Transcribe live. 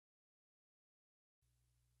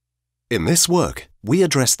In this work, we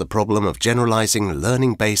address the problem of generalizing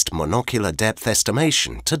learning-based monocular depth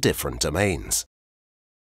estimation to different domains.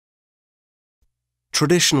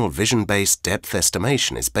 Traditional vision-based depth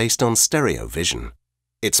estimation is based on stereo vision.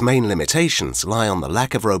 Its main limitations lie on the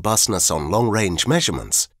lack of robustness on long-range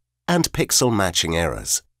measurements and pixel matching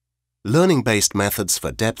errors. Learning-based methods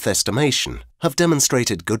for depth estimation have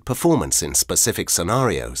demonstrated good performance in specific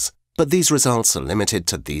scenarios, but these results are limited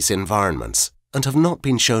to these environments and have not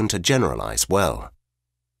been shown to generalize well.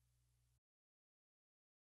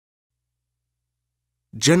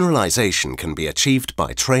 Generalization can be achieved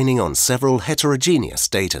by training on several heterogeneous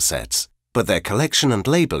datasets, but their collection and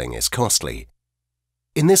labeling is costly.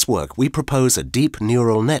 In this work, we propose a deep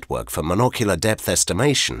neural network for monocular depth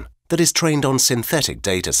estimation that is trained on synthetic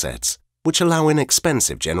datasets, which allow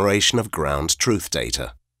inexpensive generation of ground truth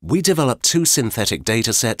data. We developed two synthetic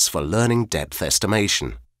datasets for learning depth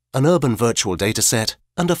estimation, an urban virtual dataset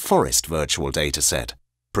and a forest virtual dataset,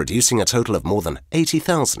 producing a total of more than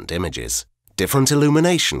 80,000 images. Different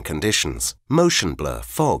illumination conditions, motion blur,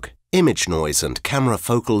 fog, image noise and camera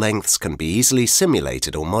focal lengths can be easily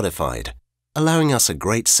simulated or modified, allowing us a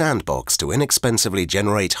great sandbox to inexpensively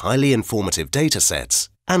generate highly informative datasets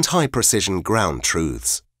and high-precision ground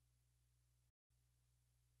truths.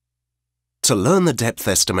 To learn the depth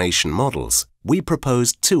estimation models, we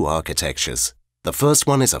proposed two architectures. The first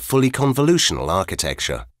one is a fully convolutional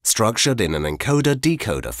architecture, structured in an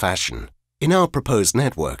encoder-decoder fashion. In our proposed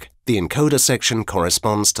network, the encoder section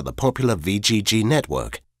corresponds to the popular VGG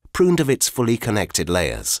network, pruned of its fully connected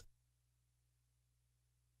layers.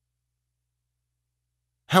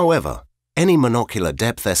 However, any monocular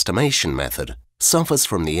depth estimation method suffers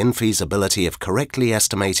from the infeasibility of correctly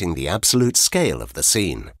estimating the absolute scale of the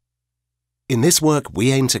scene. In this work,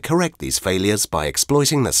 we aim to correct these failures by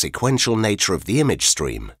exploiting the sequential nature of the image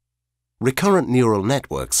stream. Recurrent neural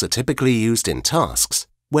networks are typically used in tasks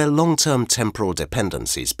where long-term temporal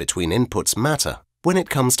dependencies between inputs matter when it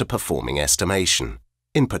comes to performing estimation.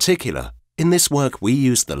 In particular, in this work we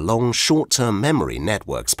use the long short-term memory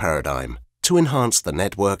networks paradigm to enhance the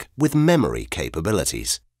network with memory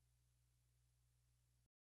capabilities.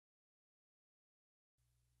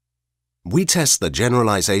 We test the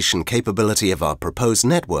generalization capability of our proposed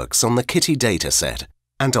networks on the KITTI dataset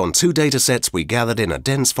and on two datasets we gathered in a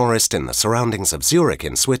dense forest in the surroundings of Zurich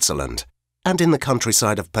in Switzerland and in the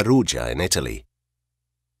countryside of Perugia in Italy.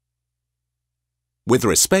 With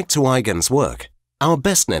respect to Eigen's work, our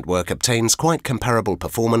best network obtains quite comparable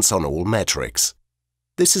performance on all metrics.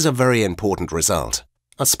 This is a very important result,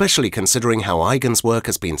 especially considering how Eigen's work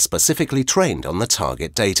has been specifically trained on the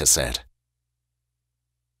target dataset.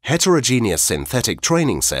 Heterogeneous synthetic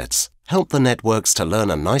training sets help the networks to learn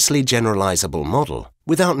a nicely generalizable model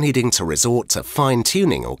without needing to resort to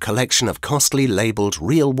fine-tuning or collection of costly labeled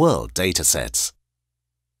real-world datasets.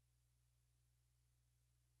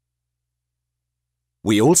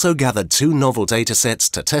 We also gathered two novel datasets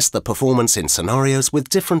to test the performance in scenarios with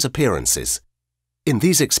different appearances. In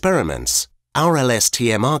these experiments, our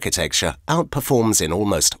LSTM architecture outperforms in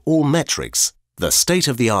almost all metrics the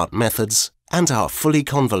state-of-the-art methods and our fully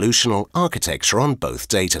convolutional architecture on both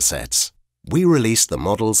datasets. We released the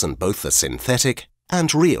models in both the synthetic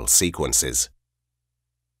and real sequences.